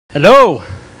Hello,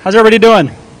 how's everybody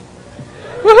doing?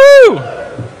 Woohoo!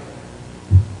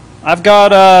 I've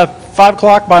got 5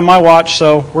 o'clock by my watch,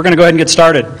 so we're going to go ahead and get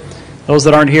started. Those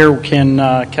that aren't here can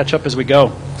catch up as we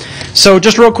go. So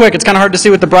just real quick, it's kind of hard to see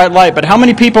with the bright light, but how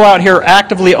many people out here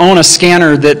actively own a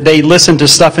scanner that they listen to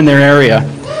stuff in their area?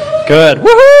 Good.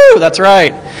 Woohoo! That's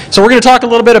right. So we're going to talk a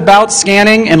little bit about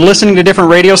scanning and listening to different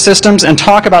radio systems and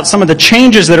talk about some of the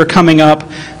changes that are coming up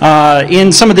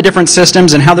in some of the different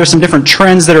systems and how there's some different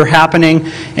trends that are happening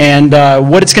and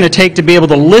what it's going to take to be able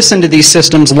to listen to these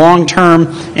systems long term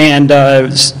and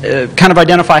kind of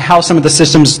identify how some of the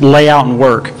systems lay out and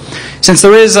work. Since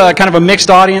there is kind of a mixed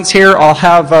audience here, I'll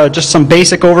have just some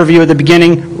basic overview at the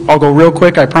beginning. I'll go real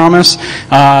quick, I promise,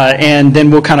 and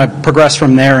then we'll kind of progress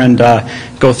from there and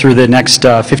go through the next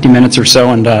 50 minutes or so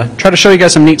and try to show you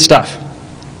guys some neat stuff.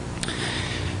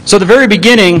 So at the very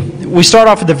beginning, we start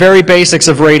off with the very basics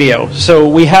of radio. So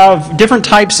we have different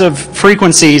types of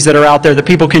frequencies that are out there that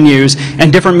people can use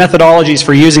and different methodologies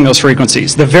for using those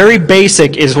frequencies. The very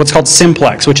basic is what's called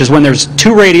simplex, which is when there's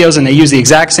 2 radios and they use the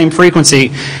exact same frequency,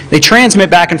 they transmit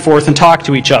back and forth and talk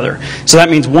to each other. So that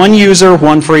means 1 user,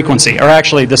 1 frequency, or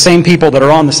actually the same people that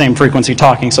are on the same frequency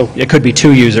talking, so it could be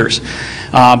 2 users.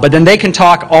 But then they can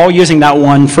talk all using that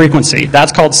 1 frequency.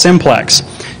 That's called simplex.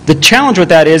 The challenge with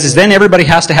that is then everybody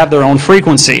has to have their own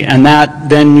frequency, and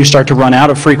then you start to run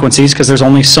out of frequencies because there's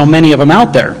only so many of them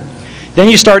out there. Then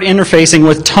you start interfacing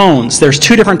with tones. There's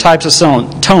 2 different types of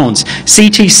tones,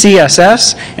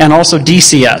 CTCSS and also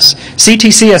DCS.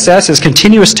 CTCSS is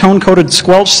Continuous Tone-Coded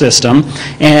Squelch System,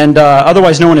 and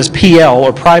otherwise known as PL,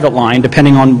 or private line,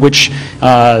 depending on which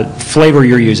flavor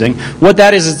you're using. What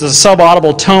that is a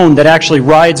subaudible tone that actually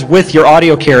rides with your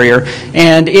audio carrier,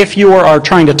 and if you are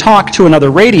trying to talk to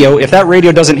another radio, if that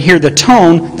radio doesn't hear the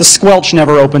tone, the squelch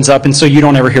never opens up, and so you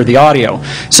don't ever hear the audio.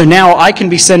 So now I can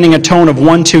be sending a tone of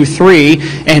 1, 2, 3,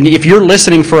 and if you're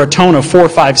listening for a tone of 4,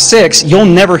 5, 6, you'll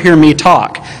never hear me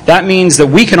talk. That means that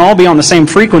we can all be on the same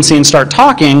frequency and start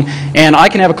talking, and I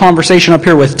can have a conversation up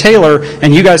here with Taylor,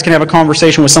 and you guys can have a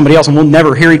conversation with somebody else, and we'll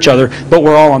never hear each other, but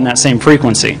we're all on that same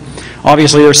frequency.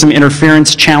 Obviously, there's some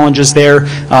interference challenges there,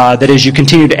 that as you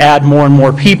continue to add more and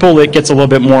more people, it gets a little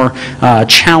bit more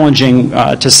challenging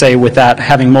to say with that,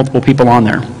 having multiple people on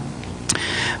there.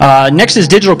 Next is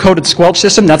digital coded squelch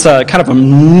system. That's a kind of a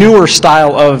newer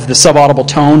style of the subaudible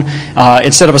tone.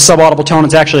 Instead of a subaudible tone,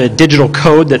 it's actually a digital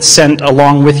code that's sent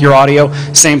along with your audio.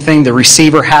 Same thing, the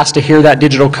receiver has to hear that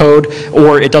digital code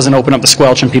or it doesn't open up the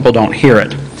squelch and people don't hear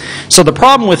it. So the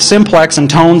problem with simplex and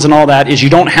tones and all that is you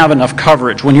don't have enough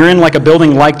coverage. When you're in like a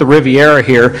building like the Riviera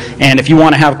here, and if you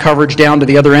want to have coverage down to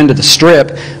the other end of the strip,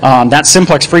 that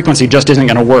simplex frequency just isn't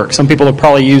going to work. Some people have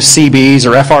probably used CBs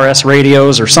or FRS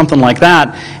radios or something like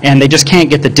that, and they just can't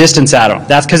get the distance out of them.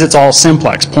 That's because it's all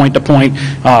simplex, point to point,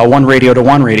 1 radio to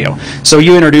 1 radio. So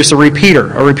you introduce a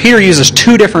repeater. A repeater uses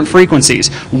 2 different frequencies,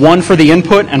 1 for the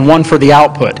input and 1 for the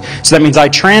output. So that means I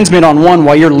transmit on one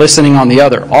while you're listening on the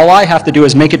other. All I have to do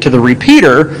is make it to the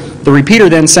repeater. The repeater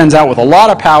then sends out with a lot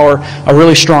of power a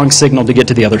really strong signal to get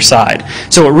to the other side.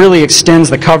 So it really extends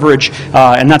the coverage,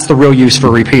 and that's the real use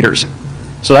for repeaters.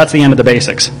 So that's the end of the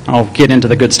basics. I'll get into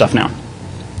the good stuff now.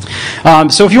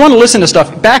 So if you want to listen to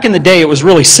stuff, back in the day it was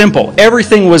really simple.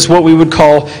 Everything was what we would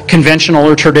call conventional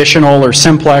or traditional or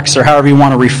simplex or however you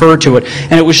want to refer to it,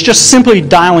 and it was just simply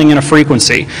dialing in a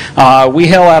frequency. We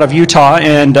hail out of Utah,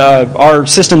 and our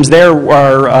systems there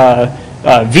are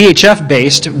VHF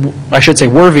based, I should say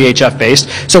were VHF based.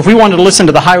 So if we wanted to listen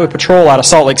to the Highway Patrol out of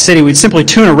Salt Lake City, we'd simply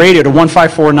tune a radio to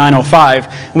 154905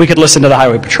 and we could listen to the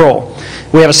Highway Patrol.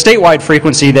 We have a statewide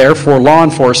frequency there for law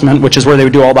enforcement, which is where they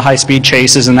would do all the high-speed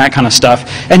chases and that kind of stuff,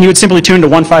 and you would simply tune to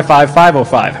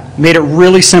 155505. Made it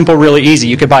really simple, really easy.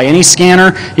 You could buy any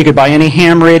scanner, you could buy any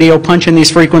ham radio, punch in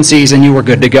these frequencies, and you were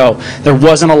good to go. There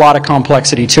wasn't a lot of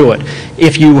complexity to it.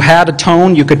 If you had a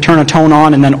tone, you could turn a tone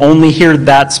on and then only hear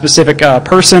that specific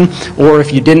person, or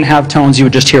if you didn't have tones, you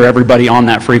would just hear everybody on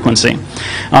that frequency.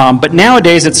 But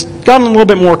nowadays, it's gotten a little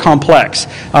bit more complex.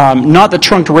 Not that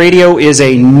trunked radio is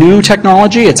a new technology.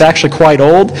 It's actually quite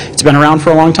old. It's been around for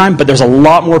a long time, but there's a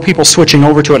lot more people switching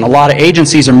over to it, and a lot of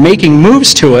agencies are making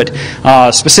moves to it,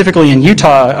 specifically in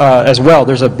Utah as well.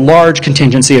 There's a large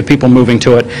contingency of people moving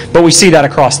to it, but we see that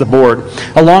across the board.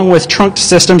 Along with trunked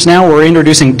systems now, we're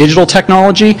introducing digital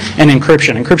technology and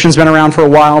encryption. Encryption's been around for a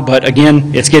while, but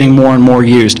again, it's getting more and more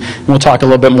used. And we'll talk a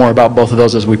little bit more about both of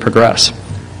those as we progress.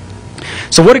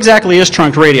 So what exactly is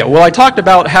trunked radio? Well, I talked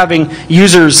about having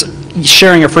users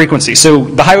sharing a frequency. So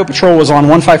the highway patrol was on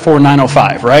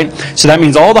 154.905, right? So that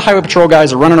means all the highway patrol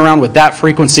guys are running around with that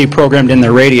frequency programmed in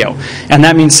their radio. And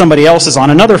that means somebody else is on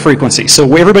another frequency.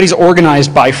 So everybody's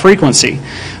organized by frequency.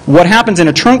 What happens in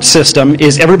a trunk system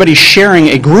is everybody's sharing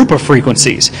a group of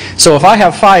frequencies. So if I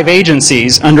have 5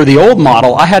 agencies, under the old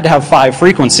model, I had to have 5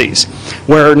 frequencies.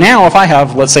 Where now if I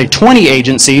have, let's say, 20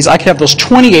 agencies, I could have those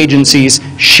 20 agencies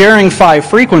sharing 5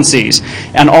 frequencies.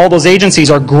 And all those agencies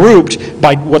are grouped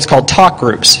by what's called talk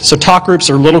groups. So talk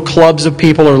groups are little clubs of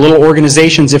people or little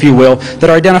organizations, if you will, that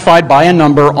are identified by a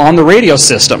number on the radio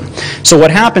system. So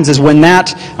what happens is when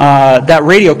that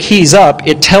radio keys up,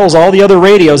 it tells all the other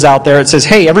radios out there, it says,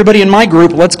 hey, everybody in my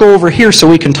group, let's go over here so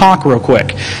we can talk real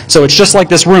quick. So it's just like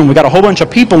this room. We've got a whole bunch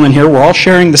of people in here. We're all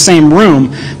sharing the same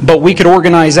room, but we could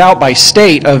organize out by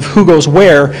state of who goes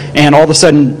where, and all of a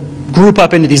sudden group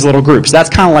up into these little groups. That's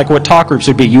kind of like what talk groups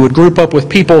would be. You would group up with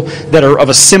people that are of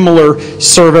a similar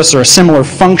service or a similar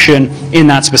function in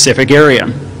that specific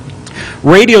area.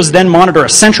 Radios then monitor a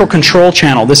central control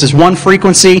channel. This is one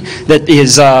frequency that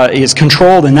is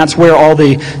controlled, and that's where all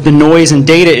the noise and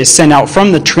data is sent out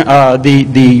from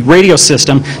the radio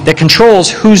system that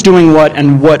controls who's doing what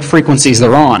and what frequencies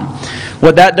they're on.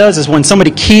 What that does is when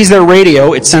somebody keys their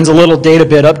radio, it sends a little data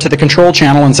bit up to the control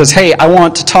channel and says, hey, I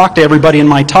want to talk to everybody in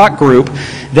my talk group.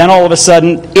 Then all of a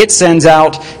sudden, it sends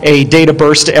out a data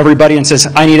burst to everybody and says,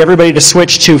 I need everybody to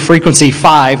switch to frequency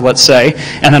 5, let's say.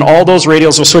 And then all those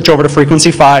radios will switch over to frequency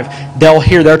 5. They'll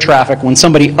hear their traffic. When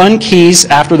somebody unkeys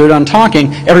after they're done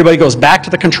talking, everybody goes back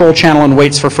to the control channel and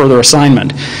waits for further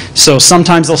assignment. So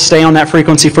sometimes they'll stay on that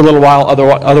frequency for a little while,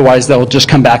 otherwise they'll just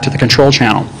come back to the control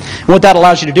channel. And what that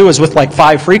allows you to do is with like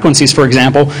 5 frequencies, for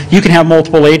example, you can have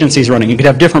multiple agencies running. You could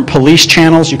have different police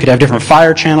channels, you could have different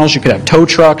fire channels, you could have tow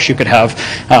trucks, you could have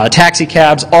taxi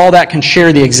cabs. All that can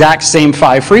share the exact same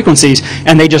 5 frequencies,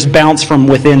 and they just bounce from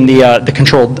within the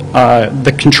control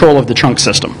of the trunk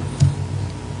system.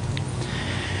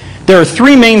 There are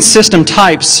 3 main system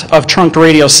types of trunked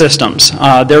radio systems.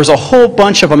 There's a whole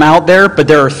bunch of them out there, but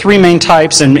there are 3 main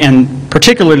types, and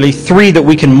particularly 3 that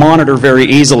we can monitor very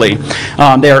easily.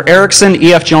 They are Ericsson,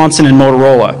 EF Johnson, and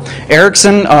Motorola.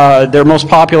 Ericsson, their most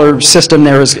popular system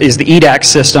there is the EDAC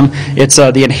system. It's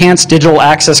the Enhanced Digital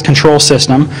Access Control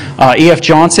System. EF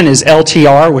Johnson is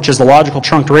LTR, which is the Logical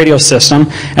Trunked Radio System.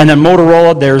 And then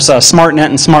Motorola, there's SmartNet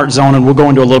and SmartZone, and we'll go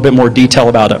into a little bit more detail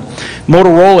about it.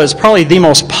 Motorola is probably the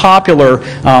most popular.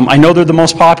 I know they're the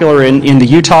most popular in the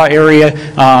Utah area,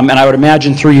 and I would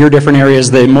imagine through your different areas,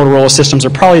 the Motorola systems are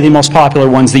probably the most popular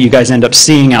ones that you guys end up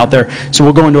seeing out there. So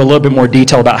we'll go into a little bit more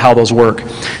detail about how those work.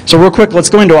 So real quick, let's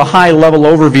go into a high-level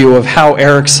overview of how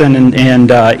Ericsson and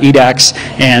EDACs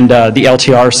and the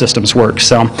LTR systems work.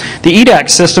 So the EDAC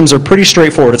systems are pretty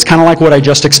straightforward. It's kind of like what I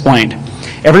just explained.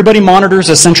 Everybody monitors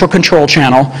a central control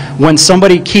channel. When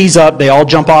somebody keys up, they all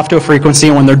jump off to a frequency,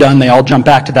 and when they're done, they all jump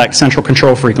back to that central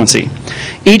control frequency.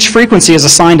 Each frequency is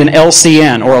assigned an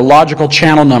LCN, or a logical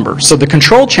channel number. So the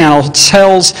control channel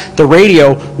tells the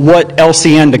radio what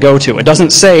LCN to go to. It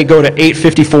doesn't say go to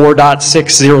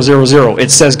 854.6000. It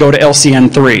says go to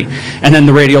LCN 3. And then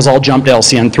the radios all jump to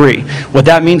LCN 3. What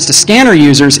that means to scanner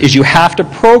users is you have to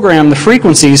program the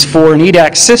frequencies for an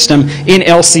EDAC system in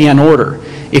LCN order.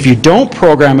 If you don't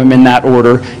program them in that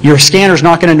order, your scanner's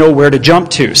not going to know where to jump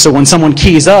to. So when someone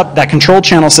keys up, that control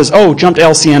channel says, oh, jump to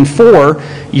LCN 4,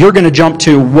 you're going to jump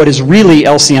to what is really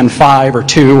LCN 5 or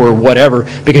 2 or whatever,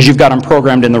 because you've got them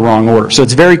programmed in the wrong order. So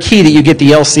it's very key that you get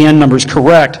the LCN numbers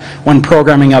correct when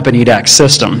programming up an EDAC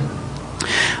system.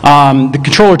 The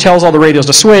controller tells all the radios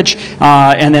to switch,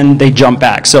 and then they jump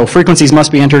back. So frequencies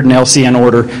must be entered in LCN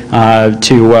order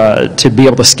to be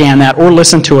able to scan that or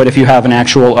listen to it if you have an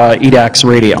actual EDAX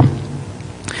radio.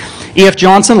 EF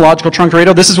Johnson, Logical Trunk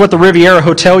Radio. This is what the Riviera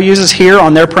Hotel uses here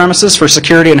on their premises for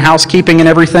security and housekeeping and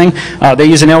everything. They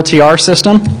use an LTR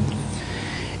system.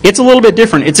 It's a little bit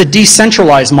different. It's a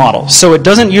decentralized model. So it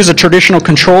doesn't use a traditional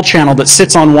control channel that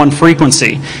sits on one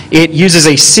frequency. It uses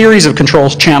a series of control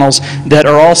channels that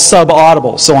are all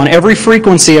sub-audible. So on every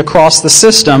frequency across the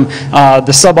system,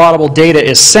 the sub-audible data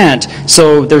is sent,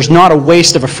 so there's not a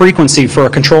waste of a frequency for a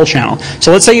control channel.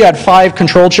 So let's say you had 5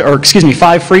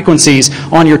 frequencies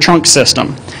on your trunk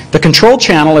system. The control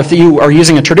channel, if you are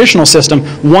using a traditional system,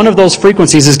 one of those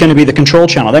frequencies is going to be the control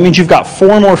channel. That means you've got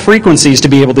 4 more frequencies to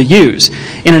be able to use.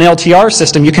 In an LTR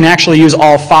system, you can actually use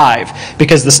all 5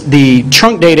 because the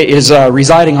trunk data is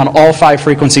residing on all 5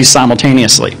 frequencies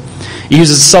simultaneously. It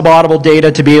uses sub-audible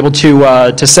data to be able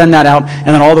to send that out, and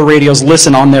then all the radios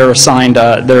listen on their assigned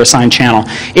channel.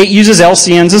 It uses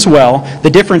LCNs as well. The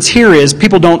difference here is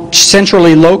people don't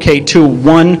centrally locate to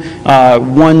one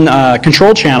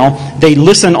control channel. They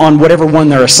listen on whatever one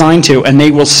they're assigned to, and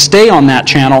they will stay on that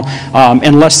channel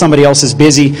unless somebody else is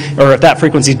busy, or if that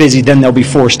frequency is busy, then they'll be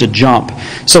forced to jump.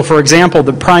 So for example,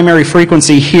 the primary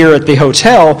frequency here at the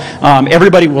hotel,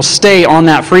 everybody will stay on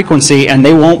that frequency and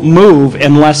they won't move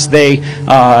unless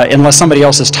somebody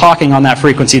else is talking on that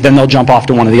frequency, then they'll jump off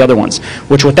to one of the other ones.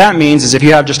 Which what that means is if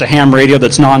you have just a ham radio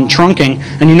that's non-trunking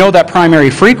and you know that primary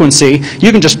frequency,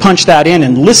 you can just punch that in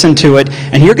and listen to it,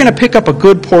 and you're going to pick up a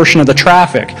good portion of the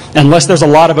traffic. Unless there's a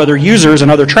lot of other users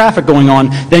and other traffic going on,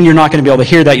 then you're not going to be able to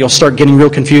hear that. You'll start getting real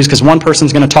confused because one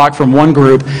person's going to talk from one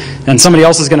group and somebody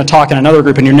else is going to talk in another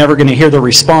group, and you're never going to hear the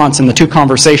response, and the two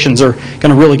conversations are going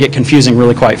to really get confusing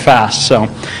really quite fast. So,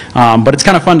 but it's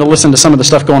kind of fun to listen to some of the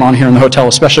stuff going on here in the hotel,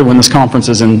 especially when this conference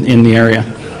is in the area.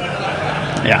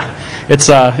 Yeah,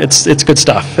 it's good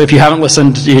stuff. If you haven't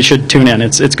listened, you should tune in.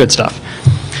 It's good stuff.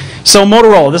 So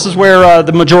Motorola, this is where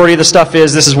the majority of the stuff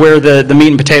is. This is where the meat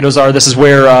and potatoes are. This is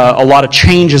where a lot of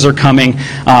changes are coming,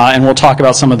 and we'll talk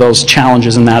about some of those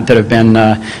challenges and that have been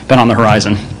on the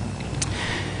horizon.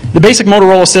 The basic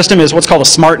Motorola system is what's called a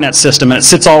SmartNet system, and it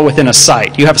sits all within a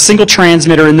site. You have a single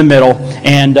transmitter in the middle,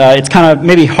 and it's kind of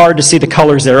maybe hard to see the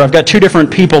colors there. I've got two different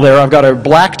people there. I've got a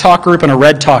black talk group and a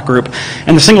red talk group,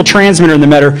 and the single transmitter in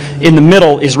the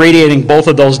middle is radiating both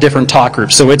of those different talk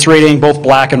groups. So it's radiating both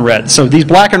black and red. So these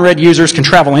black and red users can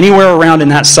travel anywhere around in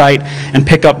that site and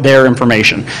pick up their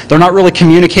information. They're not really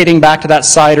communicating back to that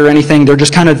site or anything. They're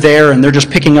just kind of there, and they're just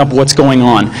picking up what's going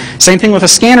on. Same thing with a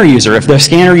scanner user. If the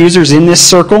scanner user's in this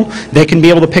circle, they can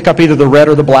be able to pick up either the red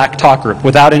or the black talk group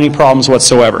without any problems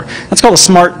whatsoever. That's called a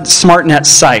SmartNet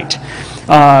site.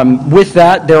 With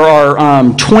that, there are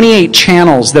 28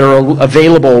 channels that are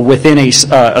available within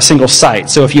a single site.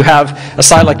 So if you have a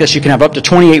site like this, you can have up to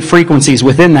 28 frequencies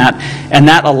within that, and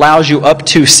that allows you up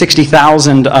to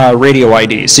 60,000 radio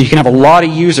IDs. So you can have a lot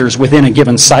of users within a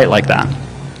given site like that.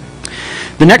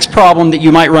 The next problem that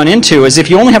you might run into is if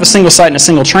you only have a single site and a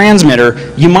single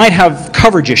transmitter, you might have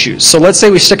coverage issues. So let's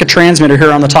say we stick a transmitter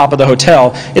here on the top of the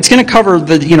hotel. It's going to cover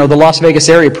the Las Vegas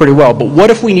area pretty well, but what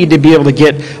if we need to be able to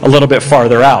get a little bit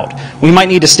farther out? We might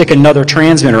need to stick another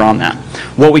transmitter on that.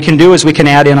 What we can do is we can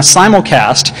add in a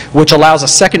simulcast, which allows a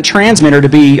second transmitter to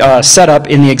be set up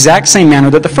in the exact same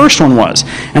manner that the first one was.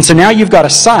 And so now you've got a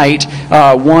site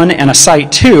 1 and a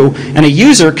site 2, and a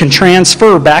user can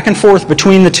transfer back and forth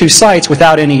between the two sites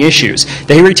without any issues.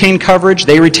 They retain coverage,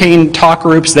 they retain talk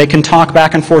groups, they can talk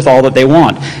back and forth all that they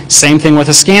want. Same thing with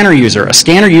a scanner user. A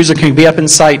scanner user can be up in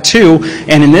site 2,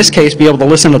 and in this case be able to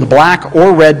listen to the black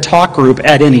or red talk group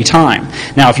at any time.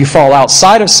 Now if you fall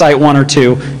outside of site 1 or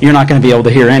 2, you're not going to be able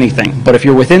to hear anything. But if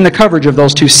you're within the coverage of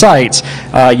those two sites,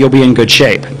 you'll be in good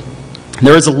shape.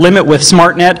 There is a limit with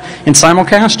SmartNet and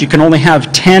simulcast. You can only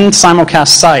have 10 simulcast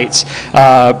sites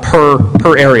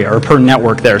per area or per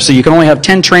network there. So you can only have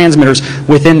 10 transmitters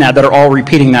within that are all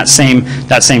repeating that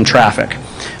same traffic.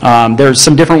 There's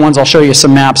some different ones. I'll show you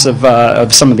some maps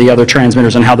of some of the other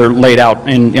transmitters and how they're laid out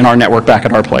in our network back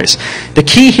at our place. The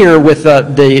key here with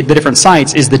the different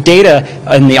sites is the data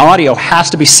and the audio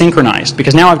has to be synchronized,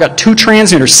 because now I've got two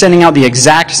transmitters sending out the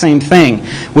exact same thing,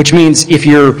 which means if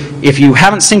you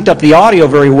haven't synced up the audio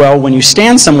very well, when you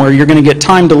stand somewhere, you're going to get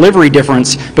time delivery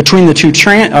difference between the two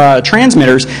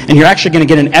transmitters, and you're actually going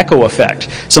to get an echo effect.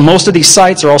 So most of these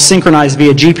sites are all synchronized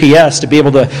via GPS to be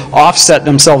able to offset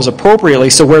themselves appropriately,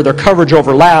 so where their coverage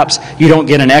overlaps, you don't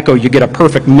get an echo, you get a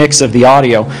perfect mix of the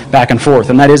audio back and forth.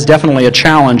 And that is definitely a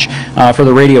challenge for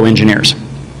the radio engineers.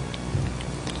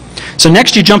 So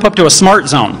next you jump up to a smart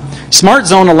zone. Smart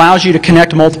Zone allows you to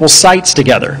connect multiple sites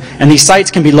together, and these sites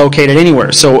can be located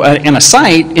anywhere. So and a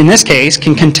site, in this case,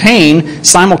 can contain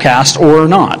simulcast or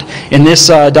not. In this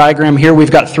diagram here,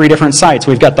 we've got 3 different sites.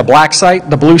 We've got the black site,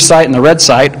 the blue site, and the red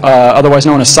site, otherwise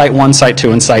known as Site 1, Site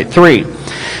 2, and Site 3.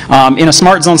 In a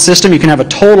Smart Zone system, you can have a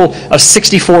total of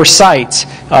 64 sites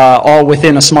all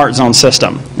within a Smart Zone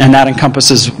system, and that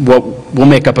encompasses what will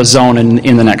make up a zone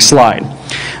in the next slide.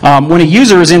 When a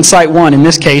user is in Site 1, in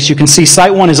this case, you can see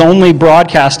Site 1 is only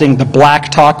broadcasting the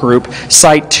black talk group,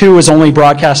 Site 2 is only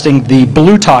broadcasting the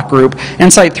blue talk group,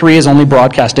 and Site 3 is only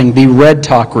broadcasting the red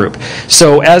talk group.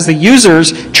 So as the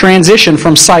users transition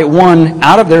from Site 1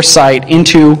 out of their site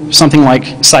into something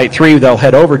like Site 3 they'll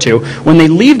head over to, when they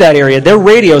leave that area, their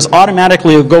radios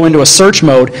automatically will go into a search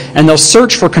mode, and they'll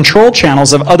search for control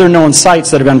channels of other known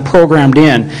sites that have been programmed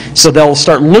in. So they'll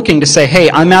start looking to say, hey,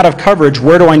 I'm out of coverage,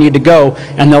 where do I need to go?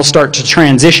 And they'll start to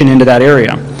transition into that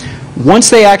area. Once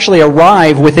they actually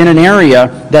arrive within an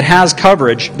area that has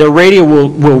coverage, their radio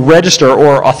will register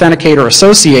or authenticate or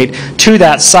associate to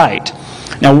that site.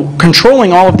 Now,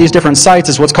 controlling all of these different sites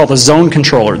is what's called a zone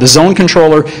controller. The zone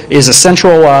controller is a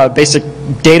central basic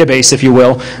database, if you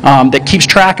will, that keeps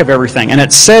track of everything. And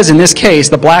it says in this case,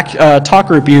 the black talk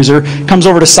group user comes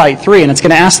over to Site 3, and it's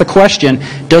going to ask the question,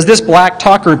 does this black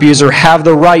talk group user have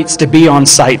the rights to be on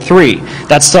Site 3?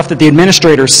 That's stuff that the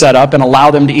administrators set up and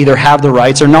allow them to either have the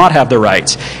rights or not have the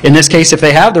rights. In this case, if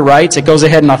they have the rights, it goes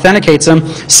ahead and authenticates them.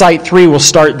 Site 3 will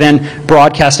start then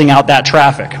broadcasting out that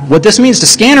traffic. What this means to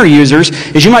scanner users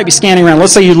is you might be scanning around,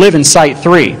 let's say you live in Site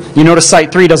 3. You notice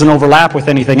Site 3 doesn't overlap with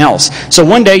anything else. So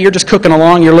one day you're just cooking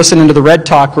along, you're listening to the red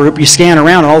talk group, you scan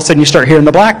around, and all of a sudden you start hearing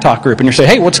the black talk group, and you say,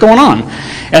 hey, what's going on?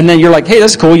 And then you're like, hey,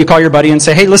 this is cool. You call your buddy and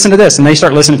say, hey, listen to this, and they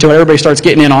start listening to it. Everybody starts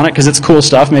getting in on it because it's cool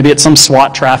stuff. Maybe it's some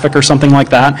SWAT traffic or something like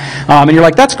that. And you're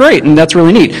like, that's great, and that's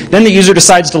really neat. Then the user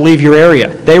decides to leave your area.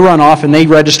 They run off and they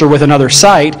register with another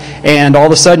site, and all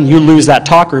of a sudden you lose that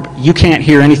talk group. You can't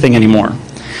hear anything anymore.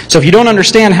 So if you don't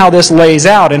understand how this lays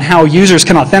out and how users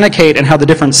can authenticate and how the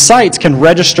different sites can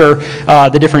register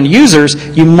the different users,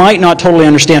 you might not totally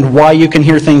understand why you can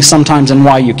hear things sometimes and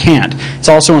why you can't. It's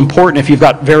also important if you've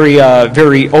got very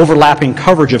overlapping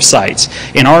coverage of sites.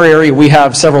 In our area, we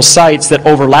have several sites that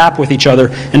overlap with each other,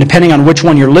 and depending on which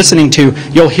one you're listening to,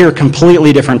 you'll hear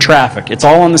completely different traffic. It's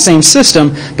all on the same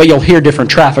system, but you'll hear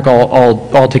different traffic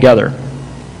all together.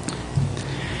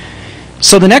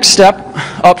 So the next step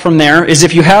up from there is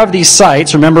if you have these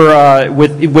sites, remember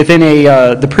within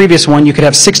the previous one you could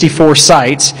have 64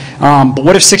 sites, but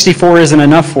what if 64 isn't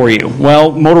enough for you?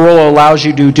 Well, Motorola allows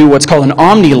you to do what's called an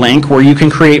omni-link, where you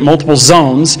can create multiple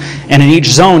zones, and in each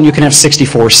zone you can have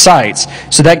 64 sites.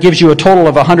 So that gives you a total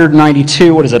of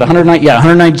 192, what is it,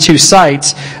 192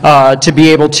 sites to be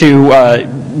able to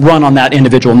run on that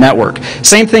individual network.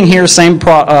 Same thing here, same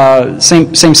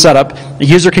setup. The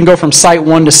user can go from Site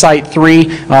 1 to Site 3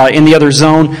 in the other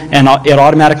zone, and it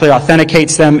automatically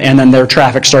authenticates them, and then their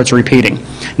traffic starts repeating.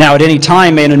 Now, at any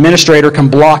time, an administrator can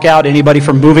block out anybody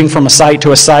from moving from a site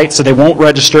to a site so they won't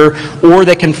register, or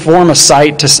they can form a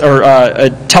site to, or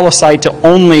tell a site to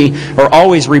only or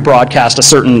always rebroadcast a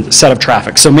certain set of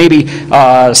traffic. So maybe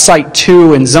Site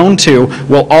 2 and Zone 2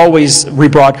 will always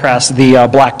rebroadcast the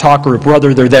black talk group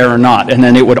whether they're there or not, and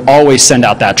then it would always send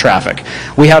out that traffic.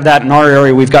 We have that in our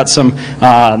area. We've got some,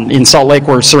 in Salt Lake,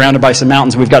 we're surrounded by some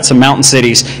mountains. We've got some mountain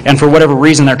cities, and for whatever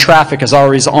reason, their traffic is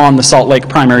always on the Salt Lake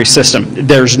primary system.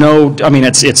 There's no, I mean,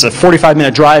 it's a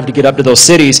 45-minute drive to get up to those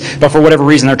cities, but for whatever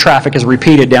reason, their traffic is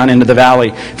repeated down into the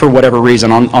valley for whatever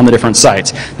reason on the different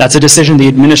sites. That's a decision the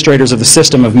administrators of the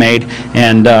system have made,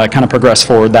 and kind of progress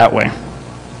forward that way.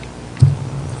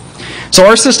 So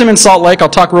our system in Salt Lake, I'll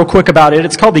talk real quick about it.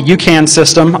 It's called the UCAN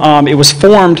system. It was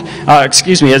formed,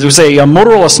 it was a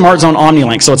Motorola Smart Zone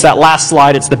OmniLink. So it's that last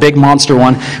slide, it's the big monster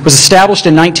one. It was established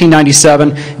in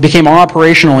 1997, became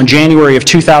operational in January of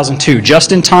 2002,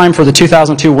 just in time for the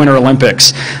 2002 Winter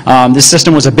Olympics. This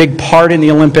system was a big part in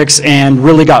the Olympics and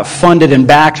really got funded and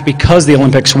backed because the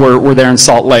Olympics were there in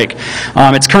Salt Lake.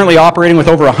 It's currently operating with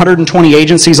over 120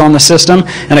 agencies on the system,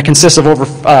 and it consists of over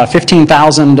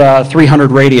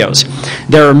 15,300 radios.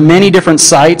 There are many different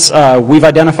sites. We've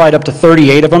identified up to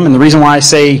 38 of them, and the reason why I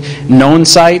say known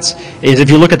sites is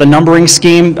if you look at the numbering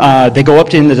scheme, they go up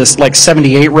to into this like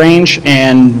 78 range,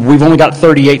 and we've only got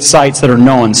 38 sites that are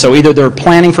known. So either they're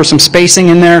planning for some spacing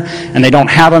in there and they don't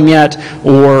have them yet,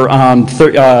 or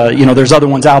there's other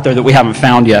ones out there that we haven't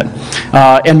found yet.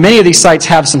 And many of these sites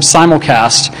have some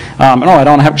simulcast. I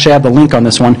don't actually have the link on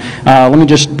this one. Let me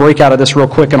just break out of this real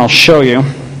quick and I'll show you.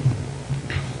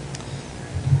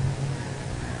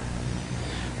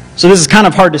 So this is kind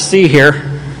of hard to see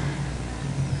here,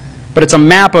 but it's a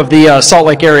map of the Salt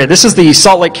Lake area. This is the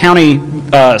Salt Lake County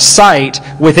site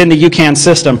within the UCAN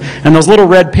system, and those little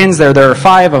red pins there are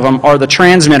 5 of them, are the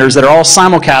transmitters that are all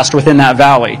simulcast within that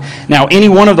valley. Now, any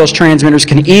one of those transmitters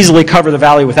can easily cover the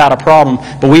valley without a problem,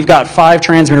 but we've got 5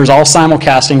 transmitters all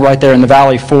simulcasting right there in the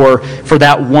valley for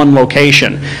that one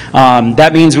location.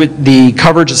 That means with the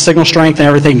coverage, the signal strength, and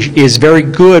everything is very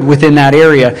good within that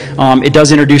area. It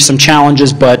does introduce some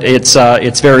challenges, but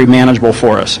it's very manageable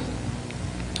for us.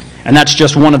 And that's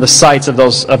just one of the sites of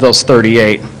those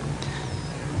 38.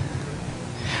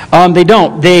 They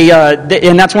don't.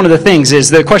 And that's one of the things is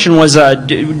the question was,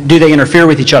 do they interfere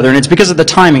with each other? And it's because of the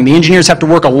timing. The engineers have to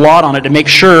work a lot on it to make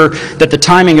sure that the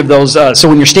timing of those. So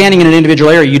when you're standing in an individual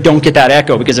area, you don't get that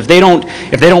echo, because if they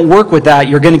don't work with that,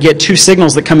 you're going to get 2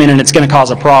 signals that come in, and it's going to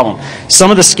cause a problem.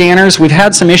 Some of the scanners, we've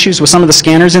had some issues with some of the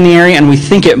scanners in the area, and we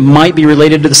think it might be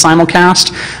related to the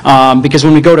simulcast, because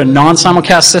when we go to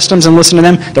non-simulcast systems and listen to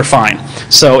them, they're fine.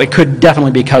 So it could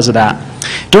definitely be because of that.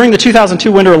 During the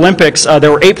 2002 Winter Olympics, there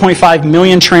were 8.5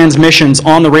 million transmissions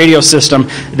on the radio system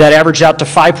that averaged out to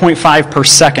 5.5 per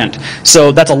second.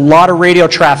 So that's a lot of radio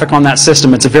traffic on that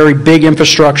system. It's a very big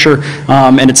infrastructure,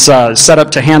 and it's set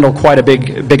up to handle quite a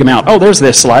big amount. Oh, there's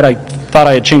this slide. I thought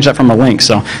I had changed that from a link,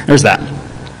 so there's that.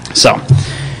 So.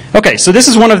 Okay, so this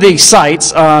is one of the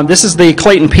sites. This is the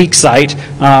Clayton Peak site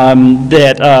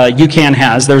that UCAN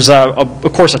has. There's,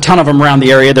 of course, a ton of them around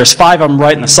the area. There's 5 of them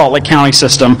right in the Salt Lake County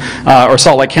system, or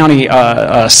Salt Lake County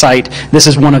site. This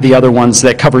is one of the other ones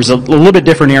that covers a little bit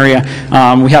different area.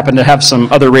 We happen to have some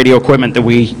other radio equipment that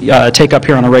we take up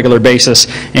here on a regular basis,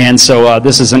 and so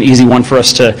this is an easy one for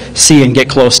us to see and get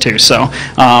close to. So,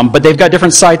 but they've got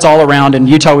different sites all around. In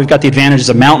Utah, we've got the advantages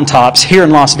of mountaintops. Here in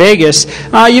Las Vegas,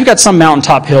 you've got some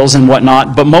mountaintop hills and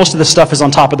whatnot, but most of the stuff is on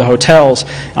top of the hotels.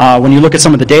 When you look at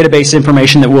some of the database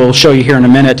information that we'll show you here in a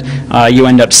minute, you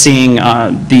end up seeing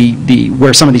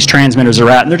where some of these transmitters are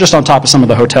at, and they're just on top of some of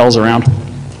the hotels around.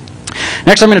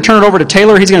 Next, I'm going to turn it over to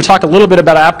Taylor. He's going to talk a little bit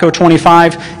about APCO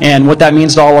 25 and what that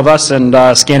means to all of us and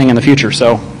scanning in the future.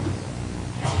 So,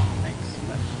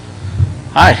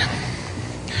 hi.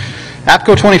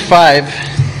 APCO 25,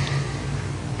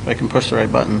 if I can push the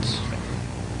right buttons.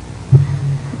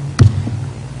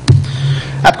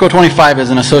 APCO 25 is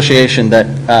an association that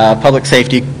Public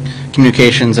Safety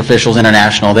Communications Officials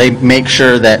International, they make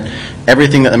sure that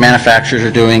everything that the manufacturers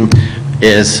are doing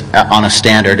is on a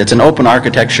standard. It's an open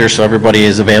architecture, so everybody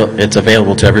is it's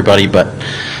available to everybody, but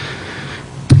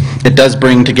it does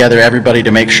bring together everybody to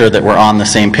make sure that we're on the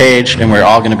same page and we're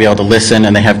all going to be able to listen,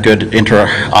 and they have good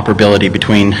interoperability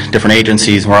between different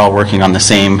agencies. We're all working on the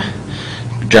same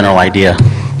general idea.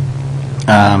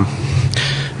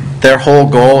 Their whole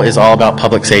goal is all about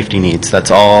public safety needs. That's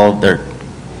all they're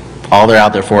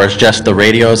out there for, is just the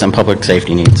radios and public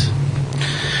safety needs.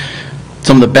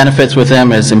 Some of the benefits with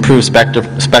them is improved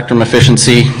spectrum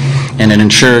efficiency, and it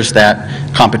ensures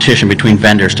that competition between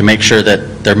vendors to make sure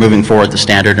that they're moving forward the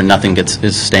standard and nothing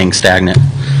is staying stagnant.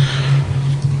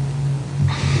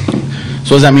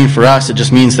 So what does that mean for us? It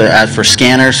just means that as for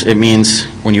scanners, it means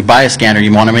when you buy a scanner,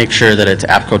 you want to make sure that it's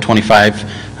APCO 25.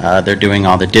 They're doing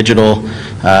all the digital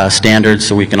standards,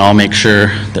 so we can all make sure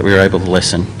that we are able to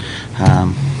listen.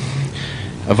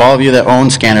 Of all of you that own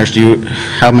scanners,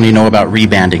 how many know about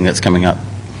rebanding that's coming up?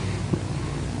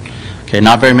 Okay,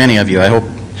 not very many of you. I hope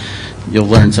you'll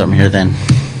learn something here then.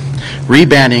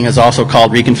 Rebanding is also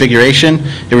called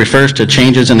reconfiguration. It refers to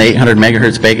changes in the 800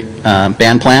 megahertz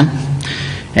band plan,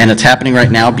 and it's happening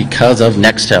right now because of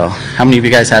Nextel. How many of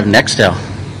you guys have Nextel?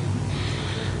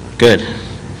 Good.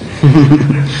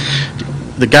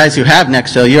 The guys who have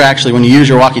Nextel, you're actually, when you use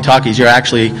your walkie-talkies, you're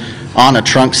actually on a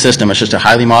trunk system. It's just a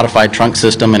highly modified trunk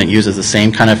system, and it uses the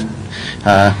same kind of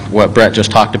what Brett just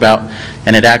talked about,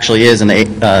 and it actually is in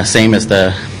the same as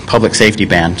the public safety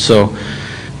band. So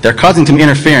they're causing some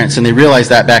interference, and they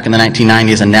realized that back in the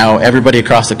 1990s, and now everybody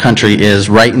across the country is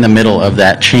right in the middle of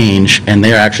that change, and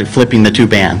they're actually flipping the two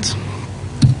bands.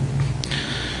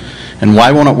 And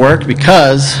why won't it work?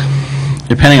 Because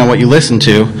depending on what you listen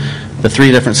to, the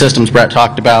 3 different systems Brett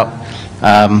talked about,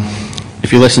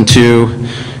 if you listen to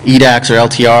EDAX or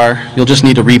LTR, you'll just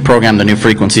need to reprogram the new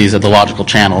frequencies of the logical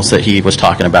channels that he was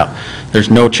talking about.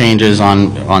 There's no changes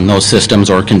on those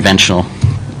systems or conventional.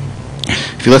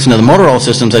 If you listen to the Motorola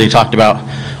systems that he talked about,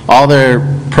 all their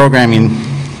programming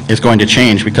is going to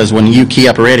change, because when you key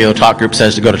up a radio, Talk Group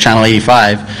says to go to channel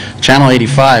 85, channel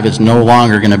 85 is no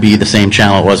longer going to be the same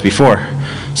channel it was before.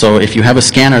 So if you have a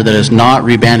scanner that is not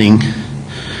rebanding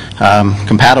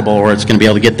compatible, or it's going to be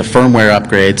able to get the firmware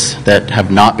upgrades that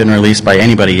have not been released by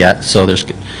anybody yet, so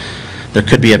there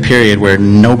could be a period where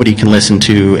nobody can listen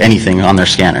to anything on their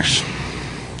scanners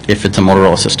if it's a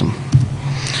Motorola system.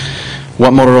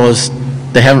 What Motorola's,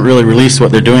 they haven't really released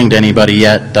what they're doing to anybody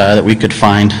yet that we could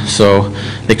find, so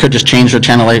they could just change their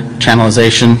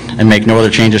channelization and make no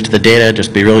other changes to the data,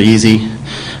 just be real easy,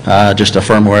 just a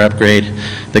firmware upgrade.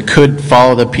 They could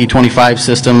follow the P25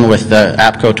 system with the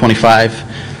APCO 25.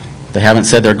 They haven't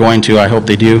said they're going to. I hope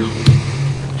they do.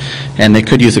 And they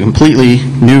could use a completely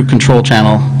new control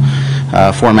channel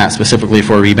format specifically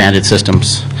for rebanded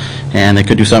systems. And they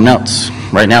could do something else.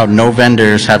 Right now, no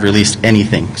vendors have released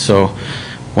anything. So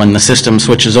when the system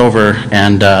switches over,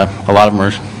 and a lot of them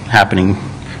are happening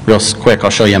real quick, I'll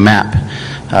show you a map.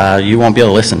 You won't be able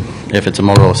to listen if it's a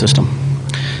Motorola system.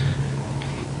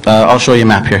 I'll show you a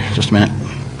map here, just a minute.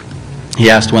 He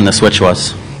asked when the switch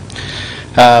was.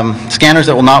 Scanners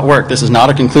that will not work. This is not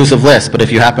a conclusive list, but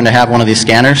if you happen to have one of these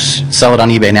scanners, sell it on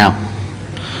eBay now.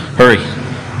 Hurry.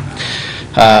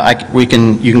 You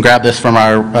can grab this from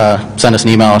our, send us an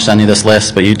email or send you this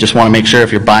list, but you just want to make sure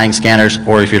if you're buying scanners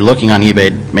or if you're looking on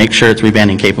eBay, make sure it's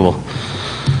rebanding capable.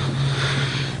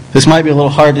 This might be a little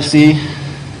hard to see,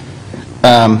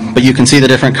 but you can see the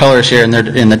different colors here, and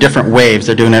they're in the different waves.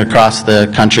 They're doing it across the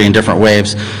country in different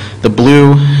waves. The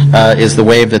blue is the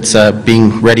wave that's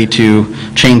being ready to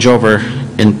change over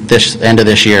in this end of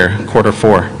this year,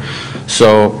 Q4.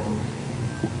 So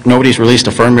nobody's released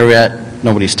a firmware yet.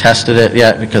 Nobody's tested it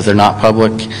yet because they're not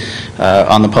public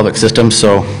on the public system.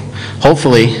 So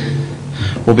hopefully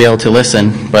we'll be able to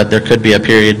listen, but there could be a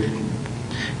period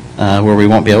where we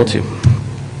won't be able to.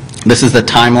 This is the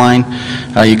timeline.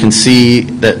 You can see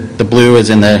that the blue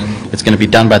is it's going to be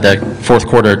done by the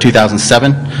Q4 of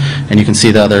 2007, and you can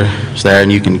see the others there,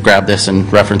 and you can grab this and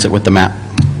reference it with the map.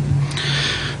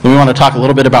 Then we want to talk a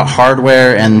little bit about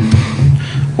hardware and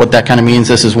what that kind of means.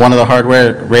 This is one of the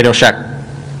hardware, Radio Shack.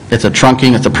 It's a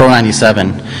trunking, it's a Pro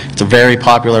 97. It's a very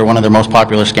popular, one of their most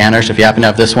popular scanners. If you happen to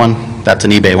have this one, that's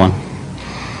an eBay one.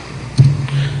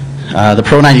 The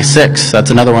Pro 96,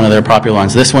 that's another one of their popular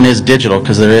ones. This one is digital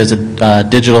because there is a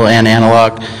digital and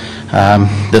analog.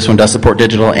 This one does support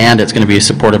digital, and it's going to be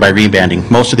supported by rebanding.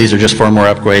 Most of these are just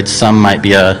firmware upgrades. Some might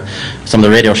be some of the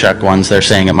Radio Shack ones. They're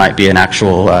saying it might be an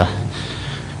actual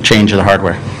change of the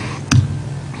hardware.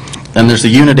 Then there's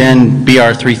the Uniden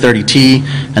BR330T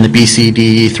and the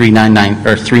BCD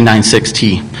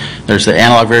 396T. There's the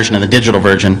analog version and the digital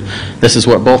version. This is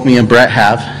what both me and Brett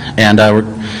have, and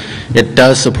it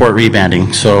does support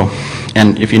rebanding. So,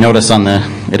 and if you notice on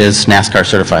it is NASCAR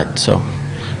certified. So,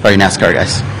 all you NASCAR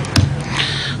guys.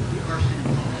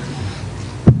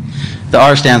 The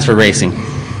R stands for racing.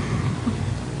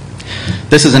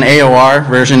 This is an AOR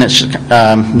version. It's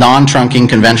non-trunking,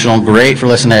 conventional, great for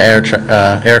listening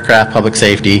to aircraft, public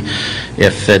safety,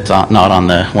 if it's not on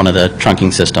one of the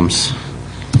trunking systems.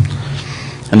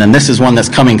 And then this is one that's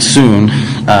coming soon,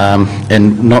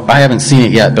 and no, I haven't seen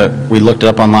it yet, but we looked it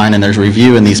up online, and there's a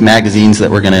review in these magazines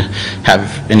that we're going to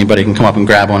have. Anybody can come up and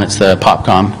grab one. It's the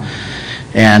Popcom,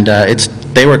 and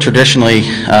they were traditionally,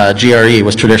 GRE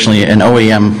was traditionally an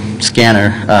OEM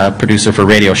scanner producer for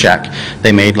Radio Shack.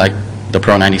 They made like the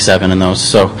Pro 97 and those.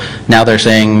 So now they're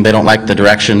saying they don't like the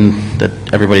direction that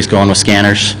everybody's going with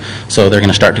scanners, so they're going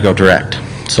to start to go direct.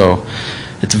 So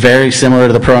it's very similar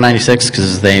to the Pro 96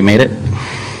 because they made it.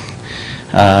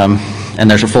 And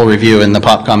there's a full review in the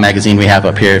Popcom magazine we have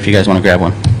up here if you guys want to grab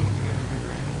one.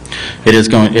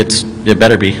 It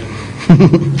better be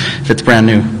if it's brand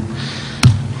new.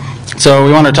 So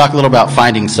we want to talk a little about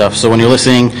finding stuff. So when you're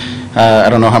listening, I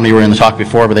don't know how many were in the talk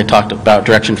before, but they talked about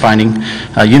direction finding.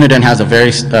 Uniden has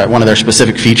one of their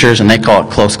specific features, and they call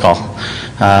it close call.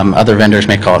 Other vendors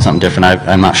may call it something different.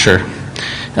 I'm not sure.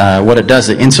 What it does,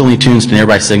 it instantly tunes to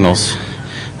nearby signals.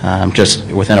 Just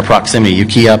within a proximity, you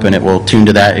key up and it will tune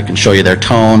to that. It can show you their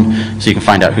tone, so you can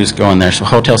find out who's going there. So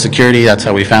hotel security, that's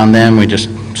how we found them. We just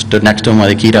stood next to them while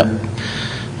they keyed up.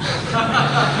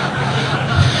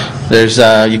 There's,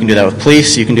 you can do that with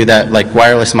police. You can do that like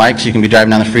wireless mics. You can be driving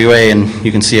down the freeway and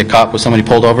you can see a cop with somebody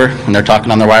pulled over and they're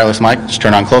talking on their wireless mic. Just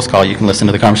turn on close call. You can listen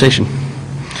to the conversation.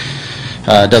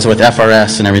 It does it with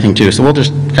FRS and everything too. So we'll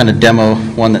just kind of demo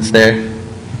one that's there.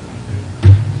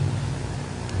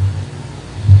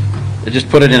 Just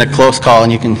put it in a close call,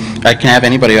 and I can have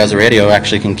anybody who has a radio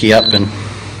actually can key up, and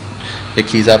it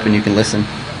keys up, and you can listen.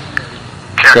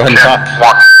 Check, go ahead and check. talk.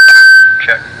 1.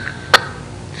 Check.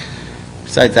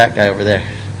 Besides that guy over there.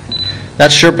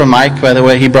 That's Sherpa Mike, by the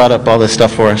way. He brought up all this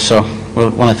stuff for us, so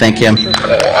we'll want to thank him.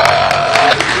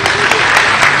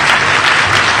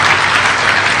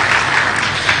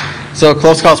 So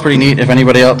close call is pretty neat. If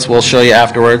anybody else, we'll show you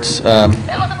afterwards.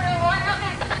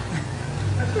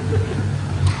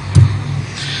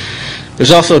 There's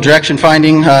also direction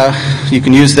finding. You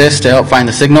can use this to help find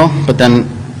the signal, but then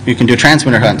you can do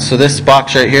transmitter hunts. So this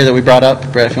box right here that we brought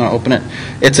up, Brett, if you want to open it,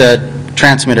 it's a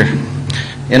transmitter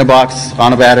in a box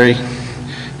on a battery,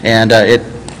 and it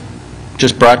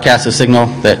just broadcasts a signal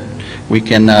that we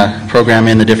can program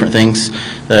in the different things.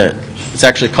 It's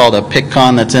actually called a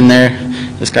PICCON that's in there.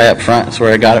 This guy up front is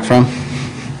where I got it from.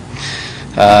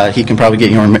 He can probably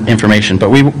get you information. But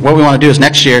what we want to do is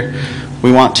next year,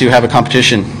 we want to have a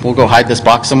competition. We'll go hide this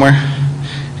box somewhere,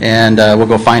 and we'll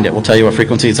go find it. We'll tell you what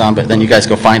frequency it's on, but then you guys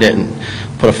go find it and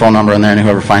put a phone number in there, and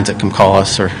whoever finds it can call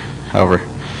us or however.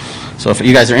 So if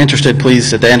you guys are interested,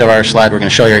 please, at the end of our slide, we're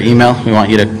going to show you our email. We want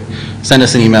you to send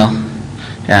us an email,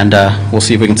 and we'll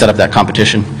see if we can set up that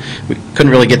competition. We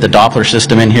couldn't really get the Doppler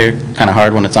system in here. Kind of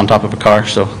hard when it's on top of a car,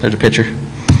 so there's a picture.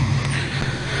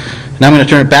 Now I'm going to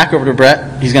turn it back over to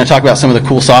Brett. He's going to talk about some of the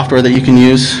cool software that you can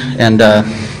use, and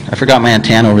I forgot my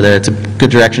antenna over there. It's a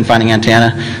good direction finding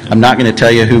antenna. I'm not going to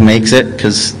tell you who makes it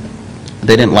because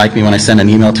they didn't like me when I sent an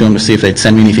email to them to see if they'd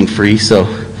send me anything free. So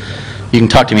you can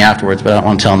talk to me afterwards, but I don't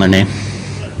want to tell them their name.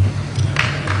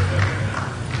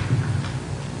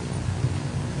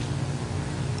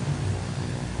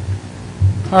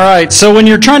 All right, so when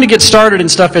you're trying to get started and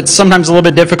stuff, it's sometimes a little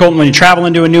bit difficult when you travel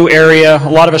into a new area. A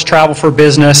lot of us travel for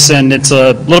business, and it's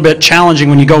a little bit challenging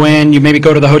when you go in. You maybe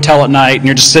go to the hotel at night, and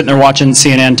you're just sitting there watching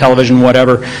CNN, television,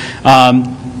 whatever.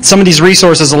 Some of these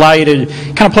resources allow you to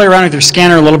kind of play around with your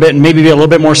scanner a little bit and maybe be a little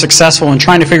bit more successful in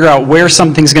trying to figure out where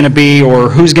something's going to be or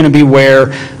who's going to be where.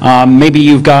 Maybe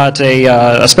you've got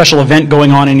a special event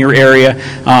going on in your area.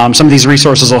 Some of these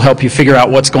resources will help you figure out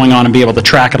what's going on and be able to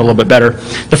track it a little bit better.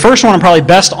 The first one and probably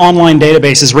best online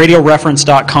database is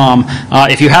radioreference.com.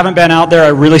 If you haven't been out there, I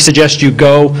really suggest you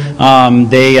go.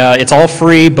 It's all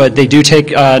free, but they do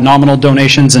take nominal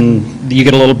donations, and you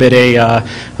get a little bit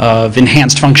of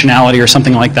enhanced functionality or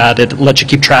something like that. It lets you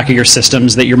keep track of your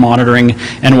systems that you're monitoring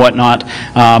and whatnot.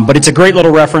 But it's a great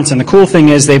little reference, and the cool thing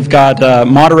is they've got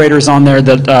moderators on there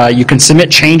that you can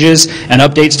submit changes and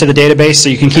updates to the database so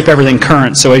you can keep everything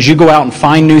current. So as you go out and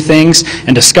find new things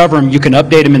and discover them, you can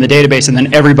update them in the database, and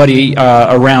then everybody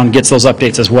around gets those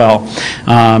updates as well.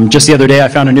 Just the other day I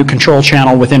found a new control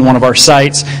channel within one of our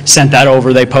sites, sent that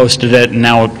over, they posted it, and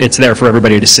now it's there for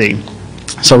everybody to see.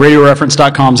 So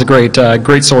radioreference.com is a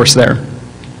great source there.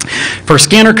 For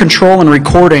scanner control and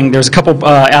recording, there's a couple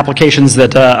applications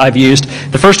that I've used.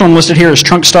 The first one listed here is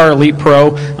TrunkStar Elite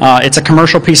Pro. It's a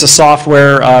commercial piece of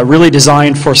software really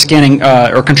designed for scanning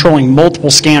or controlling multiple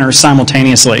scanners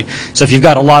simultaneously. So if you've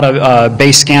got a lot of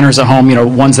base scanners at home,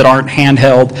 ones that aren't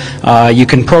handheld, you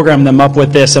can program them up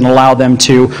with this and allow them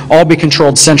to all be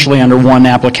controlled centrally under one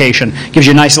application. Gives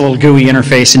you a nice little GUI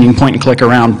interface, and you can point and click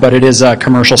around, but it is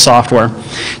commercial software.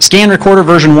 Scan Recorder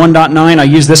version 1.9, I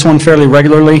use this one fairly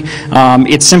regularly.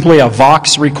 It's simply a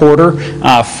Vox recorder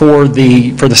for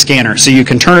the scanner. So you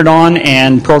can turn it on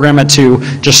and program it to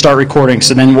just start recording.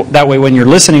 So then that way when you're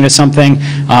listening to something,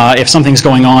 if something's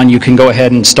going on, you can go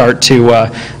ahead and start to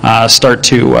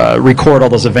record all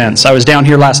those events. I was down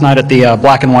here last night at the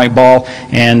Black and White Ball,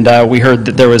 and we heard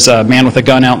that there was a man with a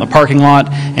gun out in the parking lot,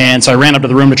 and so I ran up to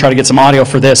the room to try to get some audio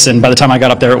for this, and by the time I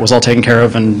got up there, it was all taken care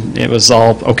of, and it was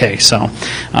all okay. So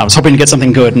I was hoping to get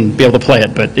something good and be able to play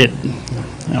it, but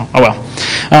oh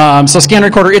well. So Scan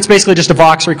Recorder, it's basically just a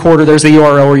Vox recorder. There's the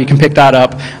URL where you can pick that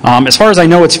up. As far as I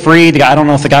know, it's free. I don't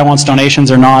know if the guy wants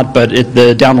donations or not, but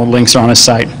the download links are on his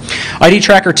site. ID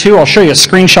Tracker 2, I'll show you a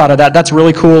screenshot of that. That's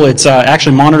really cool. It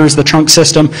actually monitors the trunk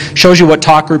system, shows you what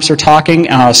talk groups are talking,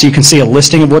 so you can see a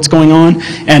listing of what's going on,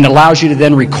 and allows you to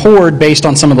then record based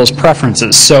on some of those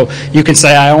preferences. So you can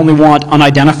say, I only want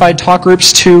unidentified talk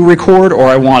groups to record, or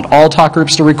I want all talk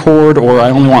groups to record, or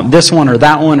I only want this one or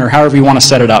that one, or however you want to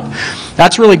set it up.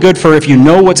 That's really good for if you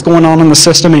know what's going on in the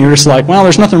system and you're just like, well,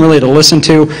 there's nothing really to listen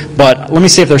to, but let me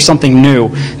see if there's something new.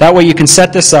 That way you can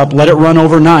set this up, let it run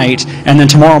overnight, and then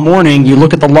tomorrow morning you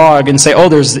look at the log and say, oh,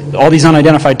 there's all these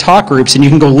unidentified talk groups, and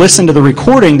you can go listen to the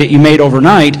recording that you made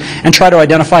overnight and try to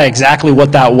identify exactly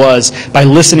what that was by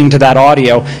listening to that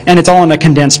audio. And it's all in a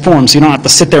condensed form, so you don't have to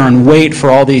sit there and wait for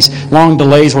all these long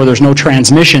delays where there's no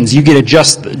transmissions. You get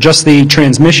just the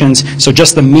transmissions, so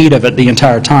just the meat of it the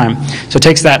entire time. So it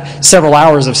takes that several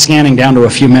hours of scanning down to a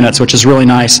few minutes, which is really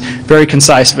nice. Very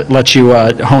concise, but lets you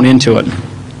hone into it.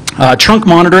 Trunk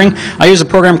monitoring, I use a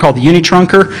program called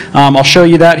Unitrunker. I'll show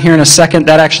you that here in a second.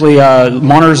 That actually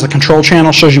monitors the control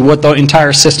channel, shows you what the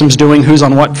entire system's doing, who's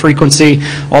on what frequency,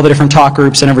 all the different talk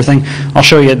groups and everything. I'll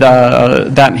show you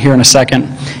that here in a second.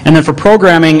 And then for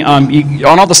programming,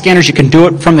 on all the scanners you can do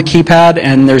it from the keypad,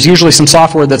 and there's usually some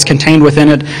software that's contained within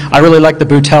it. I really like the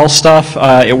Boutel stuff.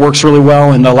 It works really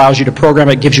well and allows you to program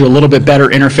it, gives you a little bit better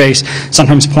interface,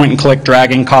 sometimes point and click,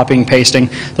 dragging, copying, pasting,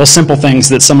 those simple things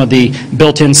that some of the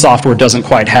built-in software doesn't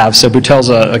quite have. So Boutel's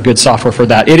a good software for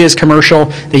that. It is commercial.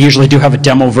 They usually do have a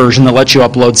demo version that lets you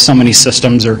upload so many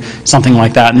systems or something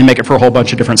like that, and they make it for a whole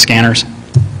bunch of different scanners.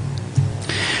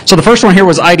 So the first one here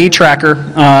was ID Tracker.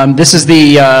 This is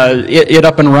it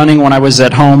up and running when I was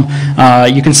at home.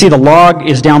 You can see the log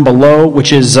is down below,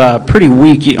 which is pretty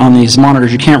weak on these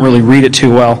monitors. You can't really read it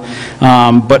too well.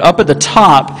 But up at the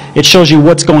top, it shows you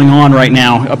what's going on right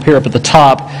now. Up here up at the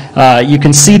top, you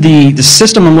can see the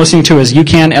system I'm listening to is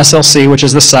UCAN SLC, which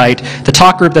is the site. The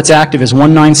talk group that's active is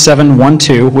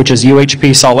 19712, which is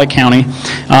UHP Salt Lake County.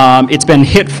 It's been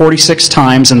hit 46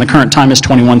 times, and the current time is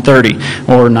 21:30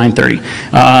 or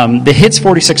 9:30. The hit's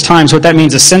 46 times. What that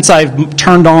means is since I've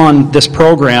turned on this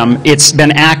program, it's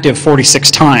been active 46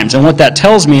 times. And what that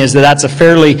tells me is that that's a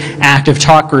fairly active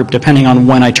talk group depending on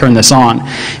when I turn this on.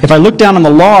 If I look down on the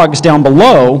logs down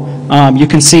below, you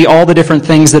can see all the different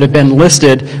things that have been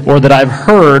listed or that I've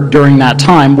heard during that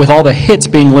time, with all the hits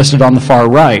being listed on the far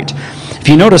right. If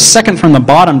you notice second from the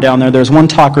bottom down there, there's one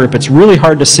talk group. It's really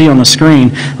hard to see on the screen.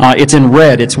 It's in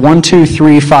red. It's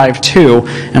 12352,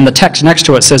 and the text next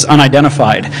to it says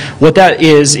unidentified. What that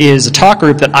is a talk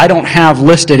group that I don't have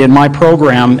listed in my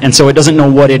program, and so it doesn't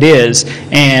know what it is.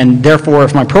 And therefore,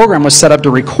 if my program was set up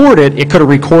to record it, it could have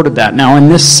recorded that. Now, in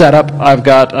this setup, I've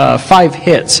got 5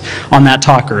 hits on that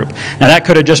talk group. Now, that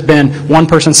could have just been one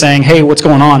person saying, hey, what's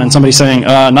going on? And somebody saying,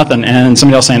 nothing. And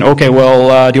somebody else saying, okay,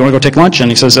 well, do you want to go take lunch?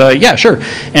 And he says, yeah, sure.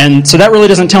 And so that really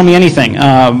doesn't tell me anything.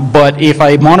 But if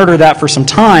I monitor that for some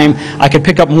time, I could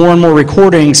pick up more and more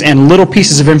recordings, and little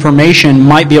pieces of information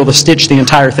might be able to stitch the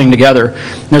entire thing together.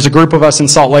 There's a group of us in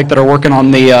Salt Lake that are working on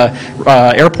the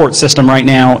airport system right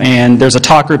now, and there's a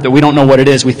talk group that we don't know what it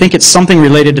is. We think it's something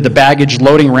related to the baggage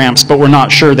loading ramps, but we're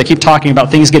not sure. They keep talking about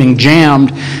things getting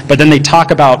jammed, but then they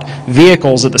talk about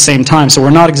vehicles at the same time. So we're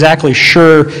not exactly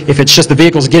sure if it's just the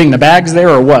vehicles getting the bags there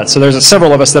or what. So there's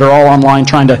several of us that are all online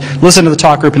trying to listen to the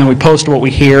talk group, and then we post what we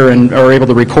hear and are able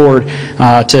to record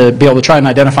to be able to try and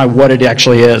identify what it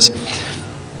actually is.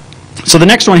 So the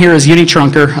next one here is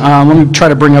Unitrunker. Let me try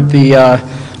to bring up the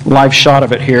live shot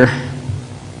of it here.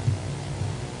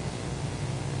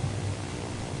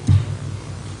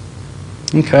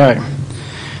 Okay.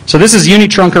 So this is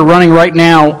Unitrunker running right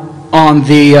now on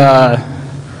the,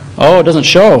 oh, it doesn't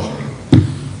show.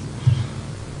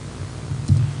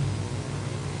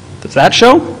 Does that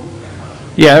show?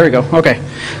 Yeah, there we go. Okay.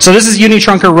 So this is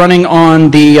Unitrunker running on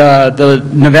the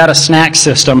Nevada snack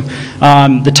system.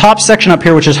 The top section up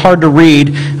here, which is hard to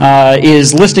read,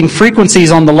 is listing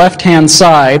frequencies on the left-hand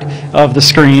side of the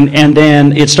screen, and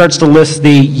then it starts to list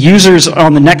the users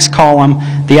on the next column,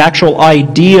 the actual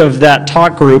ID of that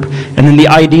talk group, and then the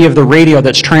ID of the radio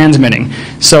that's transmitting.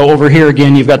 So over here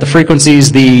again, you've got the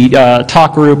frequencies, the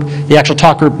talk group, the actual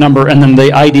talk group number, and then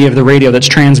the ID of the radio that's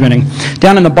transmitting.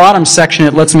 Down in the bottom section,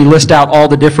 it lets me list out all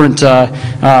the different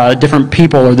different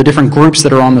people or the different groups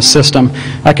that are on the system.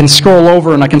 I can scroll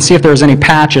over and I can see if there's any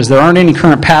patches. There aren't any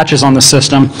current patches on the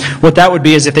system. What that would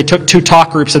be is if they took 2 talk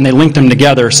groups and they linked them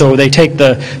together. So they take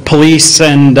the police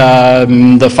and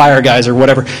the fire guys or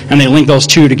whatever, and they link those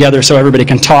 2 together so everybody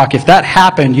can talk. If that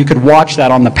happened, you could watch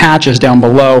that on the patches down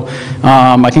below.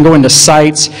 I can go into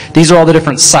sites. These are all the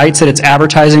different sites that it's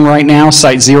advertising right now.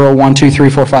 Site 0, 1, 2, 3,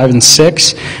 4, 5, and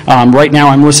 6. Right now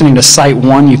I'm listening to Site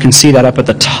 1. You can see that up at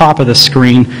the top of the screen.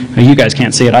 You guys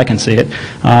can't see it, I can see it.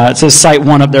 It says Site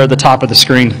 1 up there at the top of the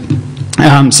screen.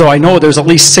 So I know there's at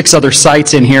least 6 other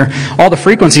sites in here. All the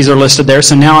frequencies are listed there,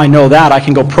 so now I know that. I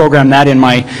can go program that in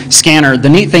my scanner. The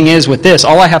neat thing is with this,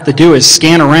 all I have to do is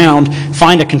scan around,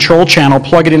 find a control channel,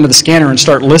 plug it into the scanner, and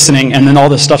start listening, and then all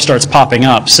this stuff starts popping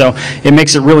up. So it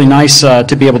makes it really nice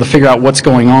to be able to figure out what's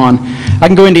going on. I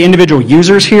can go into individual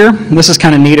users here. This is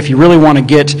kind of neat. If you really want to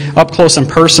get up close and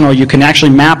personal, you can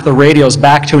actually map the radios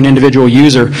back to an individual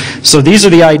user. So these are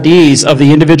the IDs of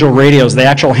the individual radios, the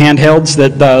actual handhelds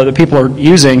that the people are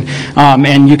using,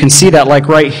 and you can see that like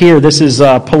right here, this is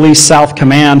Police South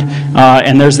Command,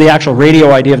 and there's the actual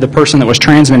radio ID of the person that was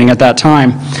transmitting at that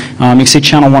time. You can see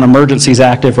Channel 1 Emergencies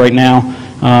active right now,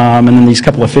 and then these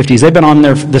couple of 50s. They've been on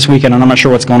there this weekend, and I'm not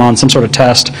sure what's going on, some sort of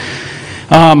test.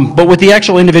 But with the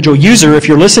actual individual user, if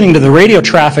you're listening to the radio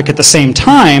traffic at the same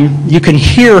time, you can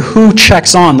hear who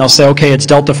checks on. They'll say, okay, it's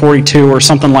Delta 42 or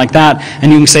something like that,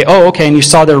 and you can say, oh, okay, and you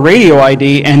saw their radio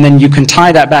ID, and then you can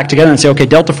tie that back together and say, okay,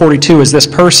 Delta 42 is this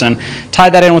person. Tie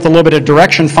that in with a little bit of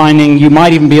direction finding. You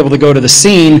might even be able to go to the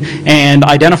scene and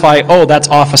identify, oh, that's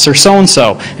Officer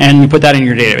so-and-so, and you put that in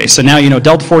your database. So now you know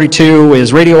Delta 42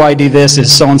 is radio ID this, is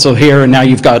so-and-so here, and now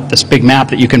you've got this big map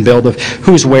that you can build of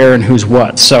who's where and who's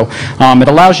what. So it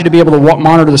allows you to be able to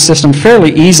monitor the system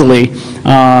fairly easily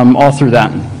all through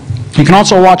that. You can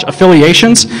also watch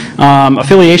affiliations.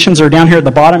 Affiliations are down here at the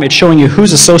bottom. It's showing you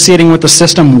who's associating with the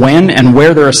system, when, and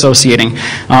where they're associating.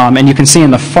 And you can see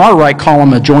in the far right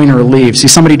column a join or leave. See,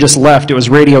 somebody just left. It was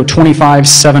radio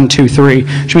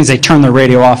 25723, which means they turned their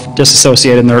radio off,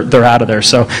 disassociated, and they're out of there.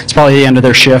 So it's probably the end of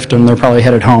their shift, and they're probably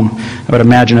headed home. I would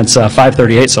imagine it's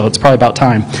 5:38, so it's probably about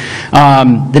time.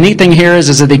 The neat thing here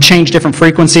is that they change different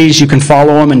frequencies. You can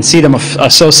follow them and see them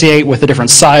associate with a different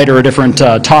site or a different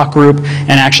talk group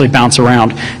and actually bounce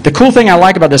around. The cool thing I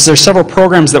like about this, there's several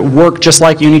programs that work just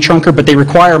like Unitrunker, but they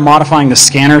require modifying the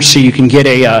scanner so you can get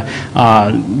a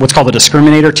what's called a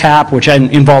discriminator tap, which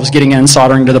involves getting in,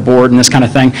 soldering to the board, and this kind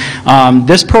of thing.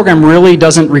 This program really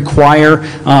doesn't require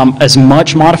as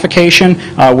much modification.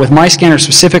 With my scanner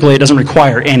specifically, it doesn't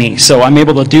require any. So I'm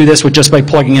able to do this with just by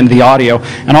plugging into the audio.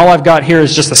 And all I've got here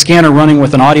is just the scanner running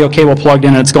with an audio cable plugged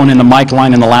in, and it's going in the mic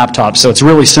line in the laptop. So it's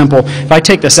really simple. If I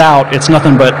take this out, it's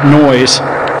nothing but noise.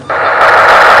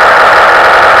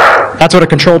 That's what a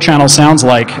control channel sounds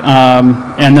like.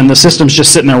 And then the system's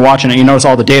just sitting there watching it. You notice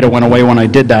all the data went away when I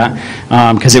did that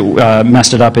because it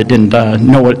messed it up. It didn't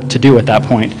know what to do at that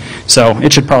point. So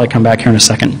it should probably come back here in a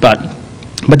second.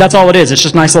 But that's all it is. It's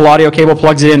just a nice little audio cable,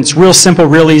 plugs it in. It's real simple,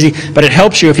 real easy, but it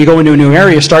helps you if you go into a new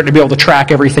area, start to be able to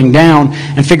track everything down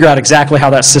and figure out exactly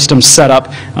how that system's set up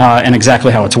and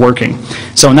exactly how it's working.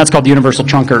 So, and that's called the Universal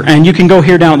Trunker. And you can go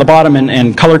here down at the bottom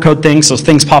and color code things so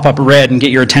things pop up red and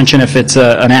get your attention if it's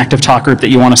an active talk group that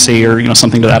you want to see or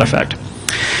something to that effect.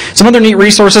 Some other neat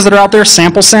resources that are out there,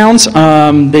 Sample Sounds,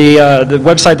 the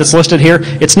website that's listed here,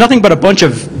 it's nothing but a bunch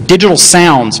of digital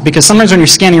sounds, because sometimes when you're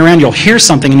scanning around you'll hear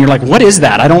something and you're like, what is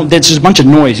that? It's just a bunch of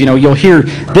noise. You'll hear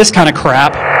this kind of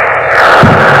crap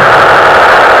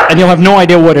and you'll have no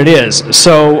idea what it is.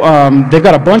 So they've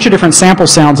got a bunch of different sample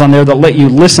sounds on there that let you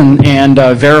listen and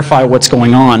verify what's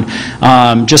going on.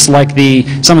 Just like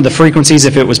some of the frequencies,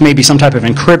 if it was maybe some type of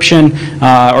encryption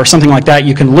or something like that,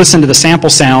 you can listen to the sample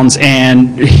sounds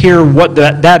and hear what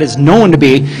that is known to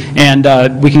be, and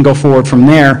we can go forward from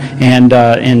there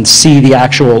and see the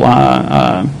actual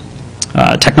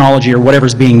technology or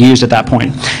whatever's being used at that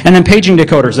point. And then paging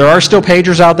decoders. There are still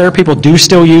pagers out there. People do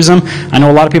still use them. I know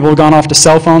a lot of people have gone off to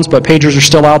cell phones, but pagers are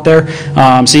still out there.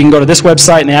 So you can go to this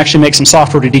website and they actually make some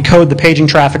software to decode the paging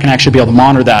traffic and actually be able to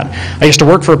monitor that. I used to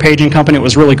work for a paging company. It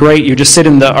was really great. You just sit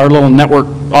in our little network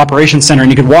operations center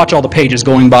and you could watch all the pages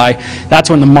going by. That's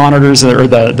when the monitors or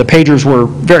the pagers were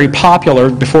very popular,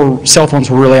 before cell phones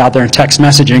were really out there in text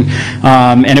messaging.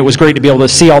 And it was great to be able to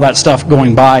see all that stuff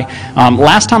going by.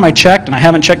 Last time I checked, and I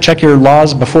haven't check your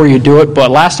laws before you do it,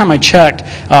 but last time I checked,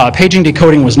 paging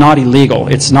decoding was not illegal.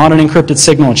 It's not an encrypted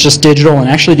signal, it's just digital, and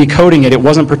actually decoding it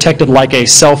wasn't protected like a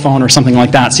cell phone or something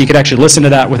like that, so you could actually listen to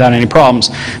that without any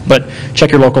problems. But check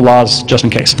your local laws just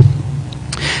in case.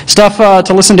 Stuff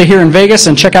to listen to here in Vegas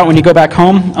and check out when you go back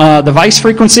home. The Vice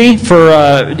frequency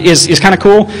is kind of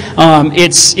cool.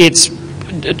 It's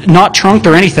not trunked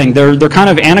or anything. They're kind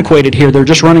of antiquated here. They're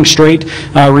just running straight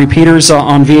repeaters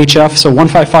on VHF, so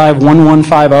 155,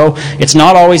 1150. It's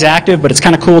not always active, but it's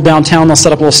kind of cool downtown. They'll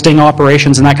set up little sting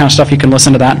operations and that kind of stuff. You can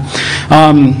listen to that.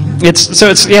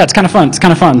 It's kind of fun. It's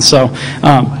kind of fun. So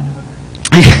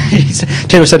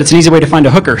Taylor said it's an easy way to find a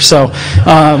hooker. So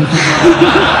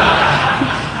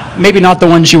maybe not the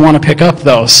ones you want to pick up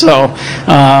though. So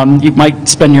you might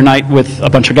spend your night with a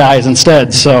bunch of guys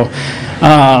instead. So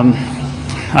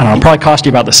I don't know, probably cost you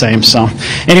about the same. So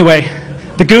anyway,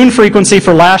 the goon frequency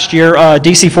for last year,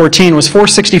 DC-14, was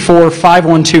 464,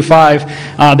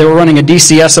 5125. They were running a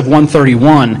DCS of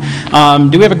 131.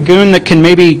 Do we have a goon that can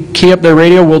maybe key up their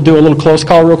radio? We'll do a little close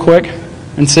call real quick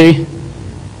and see.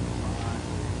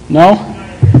 No?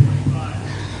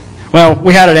 Well,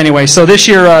 we had it anyway. So this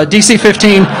year,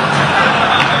 DC-15...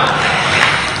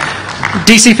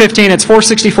 DC-15, it's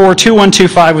 464,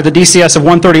 2125 with a DCS of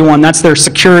 131. That's their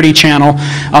security channel.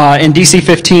 And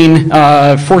DC-15,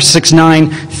 469,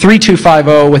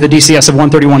 3250 with a DCS of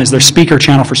 131 is their speaker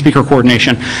channel for speaker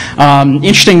coordination.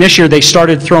 Interesting, this year they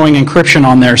started throwing encryption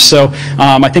on there. So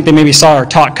I think they maybe saw our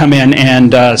talk come in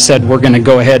and said we're going to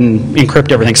go ahead and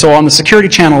encrypt everything. So on the security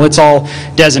channel, it's all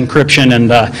DES encryption,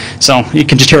 and so you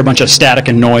can just hear a bunch of static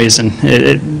and noise. And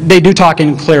they do talk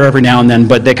in clear every now and then,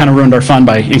 but they kind of ruined our fun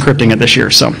by encrypting it this year.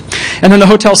 So, and then the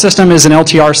hotel system is an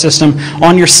LTR system.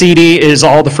 On your CD is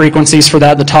all the frequencies for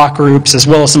that, the talk groups, as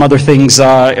well as some other things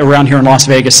around here in Las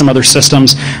Vegas, some other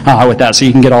systems with that, so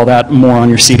you can get all that more on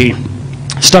your CD.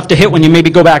 Stuff to hit when you maybe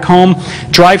go back home,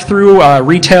 drive-through,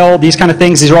 retail, these kind of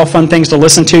things. These are all fun things to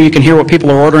listen to. You can hear what people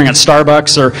are ordering at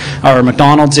Starbucks or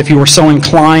McDonald's. If you were so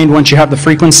inclined, once you have the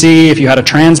frequency, if you had a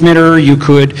transmitter, you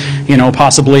could,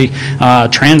 possibly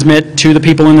transmit to the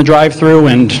people in the drive-through,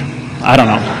 and I don't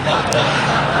know.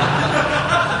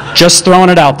 Just throwing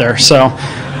it out there. So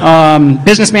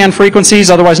Businessman frequencies,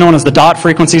 otherwise known as the dot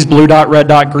frequencies, blue dot, red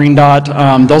dot, green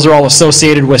dot, those are all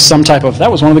associated with some type of,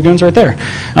 that was one of the goons right there.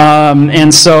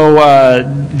 And so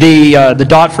the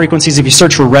dot frequencies, if you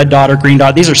search for red dot or green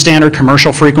dot, these are standard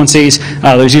commercial frequencies.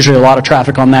 There's usually a lot of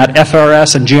traffic on that.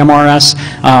 FRS and GMRS,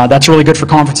 that's really good for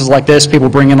conferences like this. People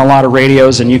bring in a lot of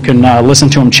radios and you can listen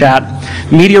to them chat.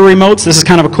 Media remotes, this is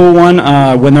kind of a cool one.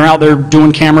 When they're out there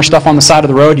doing camera stuff on the side of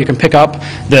the road, you can pick up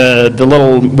the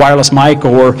little wireless mic,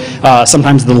 or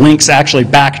sometimes the links actually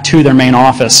back to their main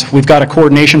office. We've got a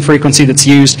coordination frequency that's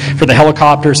used for the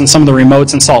helicopters and some of the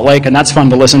remotes in Salt Lake, and that's fun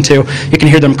to listen to. You can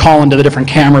hear them calling to the different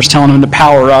cameras, telling them to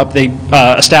power up. They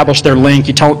establish their link.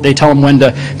 They tell them when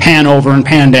to pan over and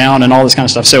pan down and all this kind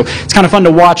of stuff. So it's kind of fun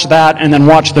to watch that and then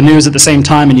watch the news at the same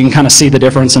time, and you can kind of see the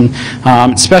difference. And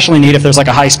it's especially neat if there's like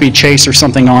a high-speed chase or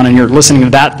something on and you're listening to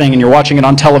that thing and you're watching it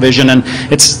on television, and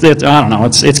it's I don't know,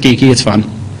 it's geeky, it's fun.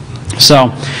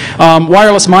 So,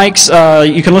 wireless mics,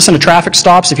 you can listen to traffic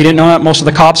stops. If you didn't know that, most of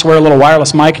the cops wear a little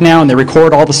wireless mic now, and they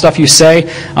record all the stuff you say.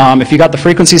 If you got the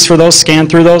frequencies for those, scan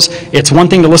through those. It's one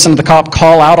thing to listen to the cop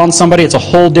call out on somebody. It's a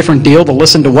whole different deal to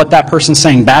listen to what that person's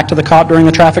saying back to the cop during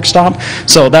the traffic stop.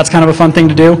 So that's kind of a fun thing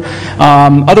to do.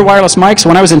 Other wireless mics,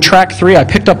 when I was in track 3, I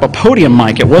picked up a podium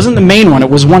mic. It wasn't the main one. It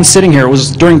was one sitting here. It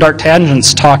was during Dark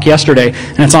Tangent's talk yesterday,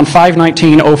 and it's on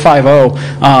 519.050.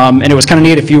 And it was kind of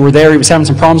neat. If you were there, he was having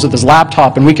some problems with his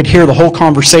laptop, and we could hear the whole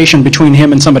conversation between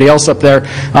him and somebody else up there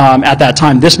at that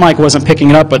time. This mic wasn't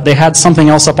picking it up, but they had something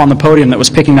else up on the podium that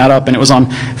was picking that up, and it was on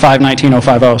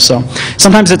 519.050. So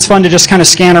sometimes it's fun to just kind of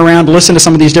scan around, listen to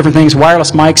some of these different things.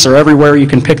 Wireless mics are everywhere. You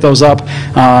can pick those up,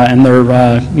 and they're,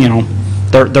 you know,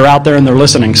 they're out there and they're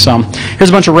listening. So here's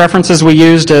a bunch of references we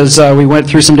used as we went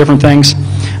through some different things.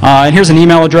 And here's an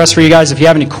email address for you guys. If you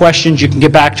have any questions, you can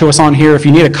get back to us on here. If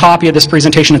you need a copy of this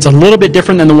presentation, it's a little bit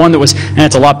different than the one that was, and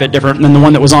it's a lot bit different than the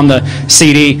one that was on the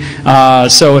CD.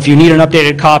 So if you need an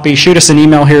updated copy, shoot us an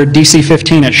email here,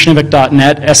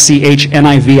 dc15@schnivic.net,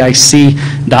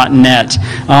 schnivic.net.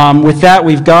 With that,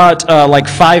 we've got like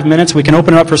 5 minutes. We can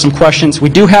open it up for some questions. We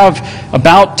do have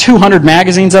about 200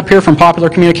 magazines up here from Popular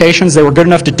Communications. They were good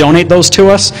enough to donate those to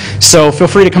us, so feel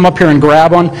free to come up here and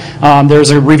grab one. There's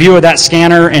a review of that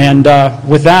scanner, and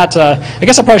with that, I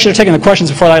guess I probably should have taken the questions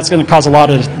before. That's going to cause a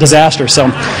lot of disaster.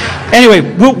 So anyway,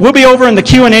 we'll be over in the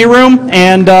Q&A room,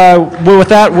 and with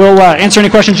that, we'll answer any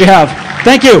questions you have.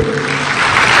 Thank you.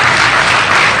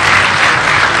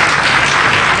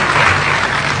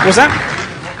 What was that?